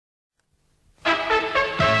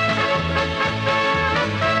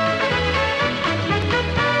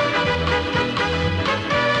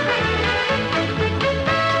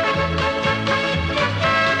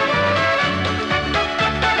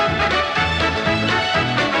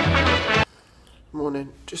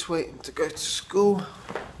morning, just waiting to go to school.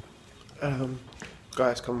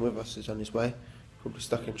 Guy's coming with us, is on his way. Probably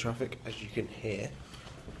stuck in traffic, as you can hear.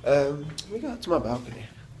 We go out to my balcony.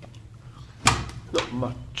 Not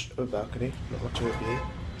much of a balcony, not much of a view.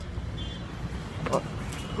 But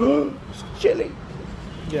it's chilly.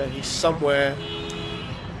 Yeah, he's somewhere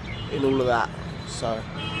in all of that. So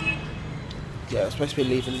yeah, we're supposed to be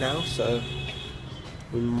leaving now, so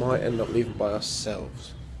we might end up leaving by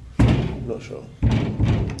ourselves. I'm not sure.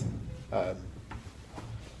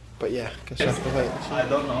 But yeah, guess I have to wait. I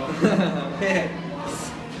don't know.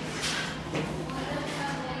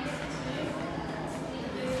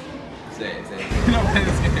 Say it.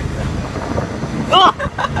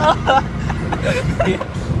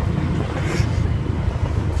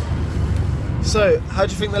 So, how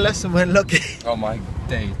do you think the lesson went, Lucky? Oh my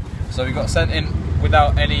days. So we got sent in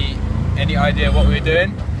without any idea what we were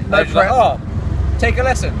doing. No they were just like, oh, take a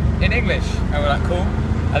lesson in English. And we're like, cool.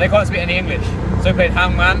 And they can't speak any English. So we played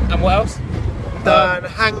Hangman and what else?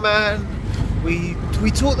 Hangman. We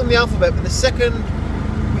taught them the alphabet, but the second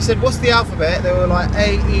we said, what's the alphabet? They were like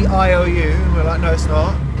A, E, I, O, U. And we're like, no, it's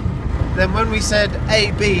not. Then when we said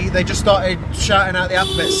A, B, they just started shouting out the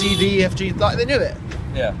alphabet, C, D, E, F, G, like they knew it.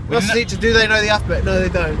 Yeah. We asked the teacher, do they know the alphabet? No, they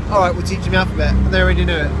don't. Alright, we'll teach them the alphabet. And they already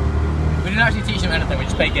knew it. We didn't actually teach them anything, we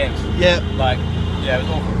just played games. Yeah. Like, yeah, it was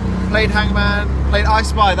awful. Played Hangman, played I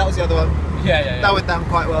Spy, that was the other one. Yeah. That went down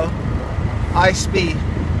quite well. I Spy,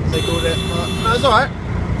 as they called it. But no, it was alright.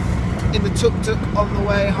 In the tuk-tuk on the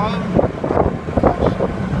way home.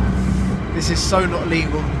 This is so not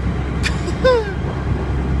legal.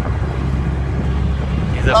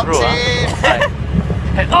 He's a pro,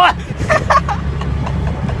 huh?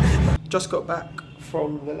 Just got back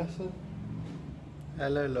from the lesson.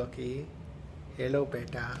 Hello, Lucky. Hello,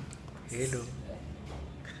 beta. Hello.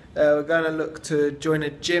 We're going to look to join a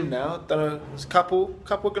gym now. Don't know. There's a couple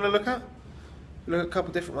we're going to look at. Look at a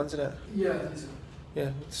couple different ones, isn't it? Yeah, I think so. Yeah,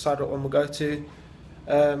 we'll decide what one we'll go to.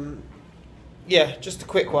 Yeah, just a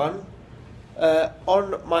quick one.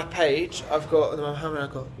 On my page, I've got, how many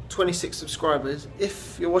I've got? 26 subscribers.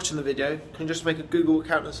 If you're watching the video, you can just make a Google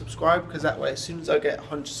account and subscribe, because that way, as soon as I get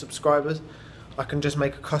 100 subscribers, I can just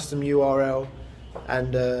make a custom URL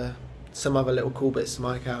and some other little cool bits to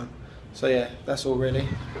my account. So yeah, that's all really.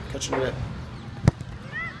 Catch you in a bit.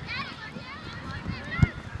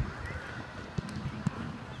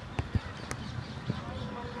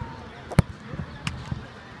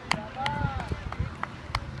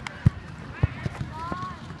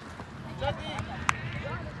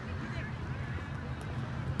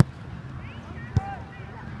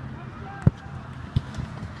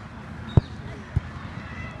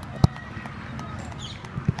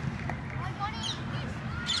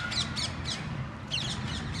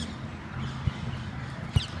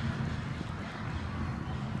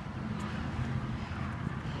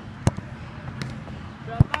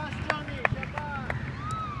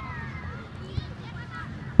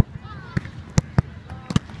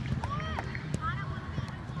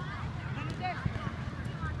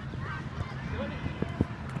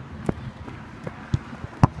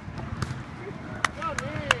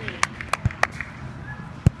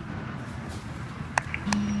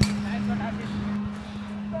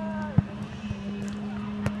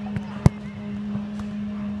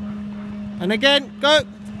 And again, go!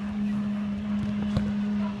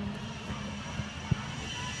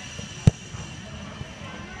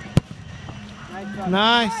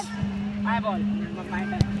 Nice! High ball.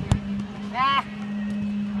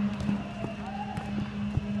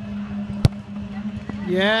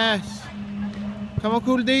 Yes! Come on,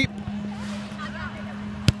 cool deep!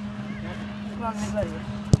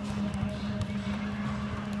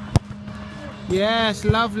 Yes,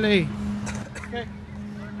 lovely! Okay,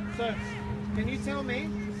 so can you tell me,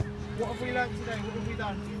 what have we learned today? What have we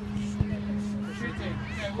done? Shooting.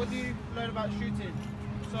 Okay, what do you learn about shooting?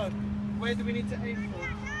 So, where do we need to aim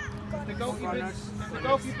for? If the goalkeeper's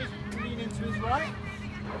lean into his right,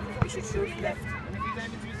 We should shoot left. and if he's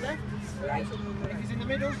aiming to his left, Right. and if he's in the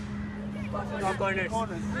middle, No corners.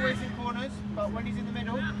 corners. Always in corners, but when he's in the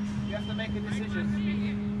middle, you have to make a decision.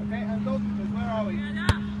 Okay, and goalkeepers, where are we?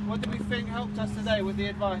 What do we think helped us today with the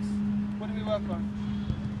advice? What do we work on?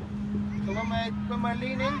 So when we're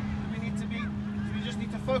leaning, do we just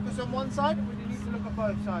need to focus on one side, or do we need to look at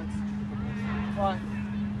both sides? Why?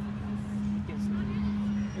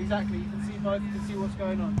 Exactly, you can see both, you can see what's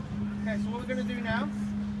going on. Okay, so what we're going to do now,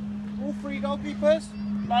 all three goalkeepers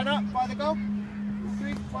line up by the goal. All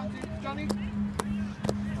three, 1, 2, Johnny.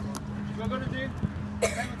 We're going to do a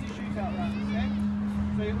penalty shootout round, okay?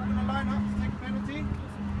 So you're all going to line up to take a penalty,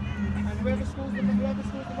 and whoever scores the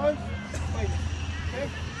most, wait. Okay,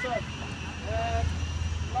 so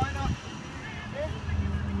line up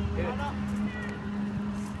here, line up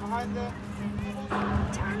behind the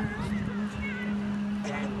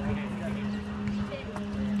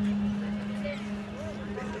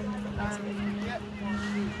Yep.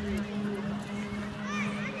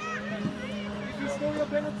 If you score your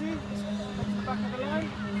penalty, come to the back of the line.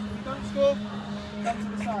 If you don't score, come to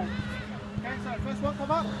the side. Okay, so first one,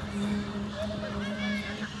 come up.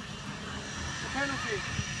 The penalty.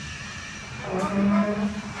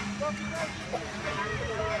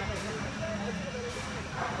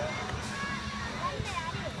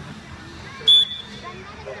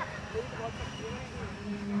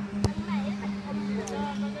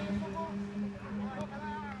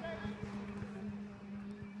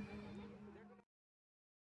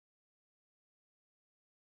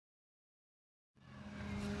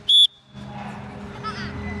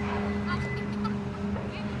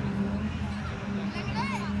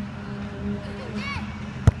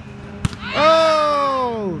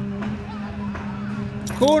 Oh!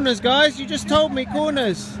 Corners, guys, you just told me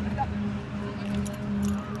corners.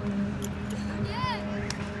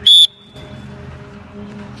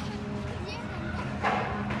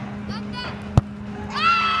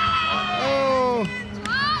 Oh!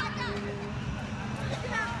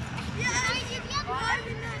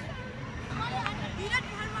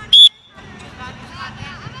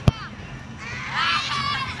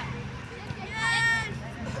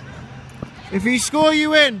 If you score, you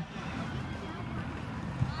win.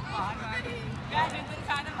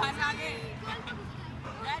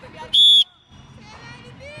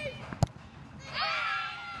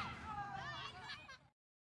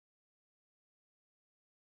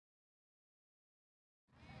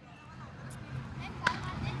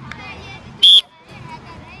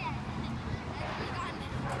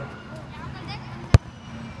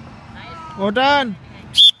 Well done.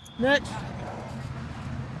 Next.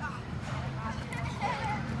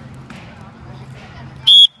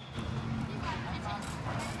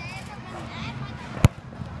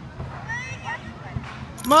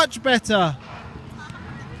 Much better.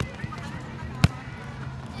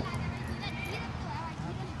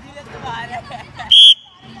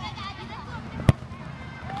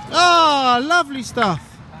 Ah, lovely stuff.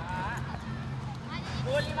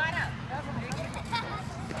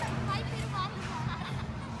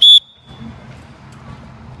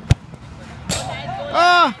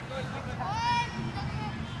 Ah.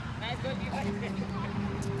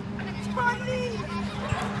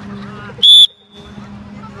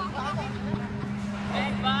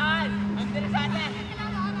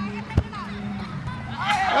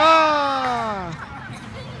 Ah.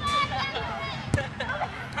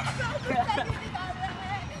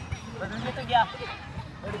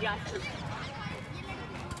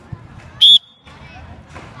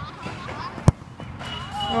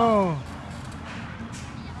 Oh.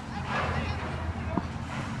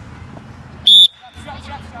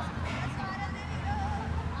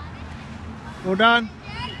 Well done.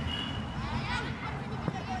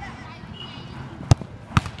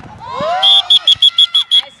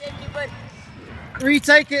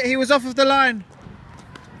 Retake it, he was off of the line.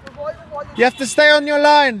 You have to stay on your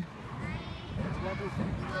line.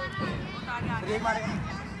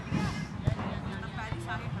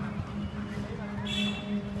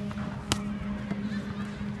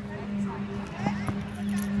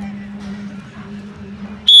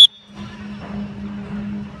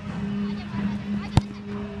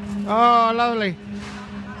 Oh, lovely.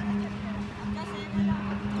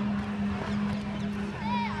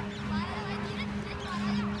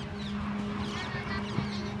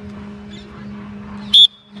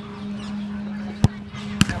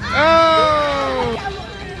 Oh!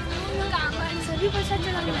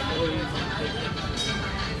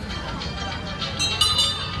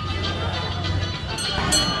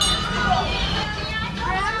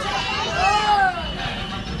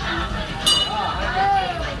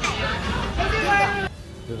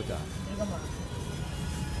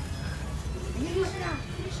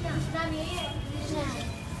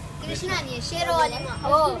 Krishna नहीं है शेरों वाले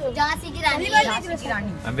ओ झांसी की रानी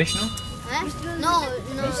And Vishnu? No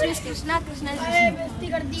no Krishna Krishna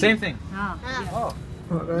Same thing.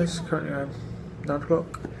 Right guys, currently around 9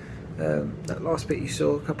 o'clock. That last bit you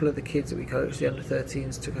saw, a couple of the kids that we coached, the under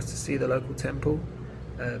 13s, took us to see the local temple,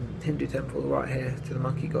 Hindu temple right here to the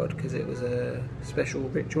monkey god, because it was a special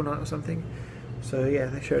ritual night or something. So yeah,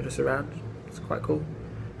 they showed us around. It's quite cool.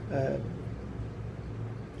 Yeah,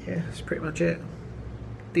 that's pretty much it.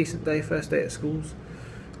 Decent day, first day at schools.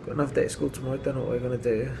 Got another day at school tomorrow, don't know what we're going to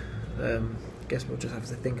do. Guess we'll just have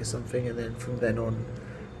to think of something, and then from then on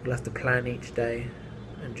we'll have to plan each day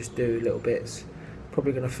and just do little bits.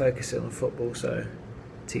 Probably going to focus it on football, so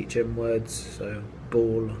teach them words, so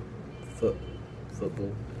ball,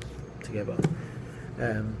 football together,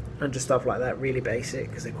 and just stuff like that, really basic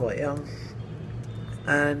because they're quite young.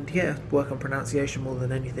 And yeah, work on pronunciation more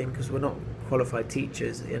than anything, because we're not qualified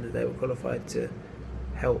teachers. At the end of the day, we're qualified to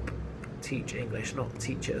help teach English, not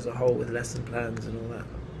teach it as a whole with lesson plans and all that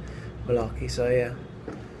malarkey. So yeah,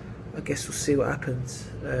 I guess we'll see what happens.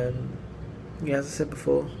 Yeah, as I said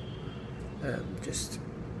before, just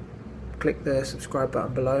click the subscribe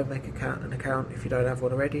button below, make an account if you don't have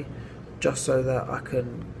one already, just so that I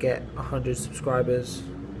can get 100 subscribers,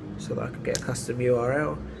 so that I can get a custom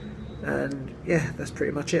URL. And yeah, that's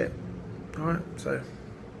pretty much it. Alright, so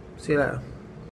see you later.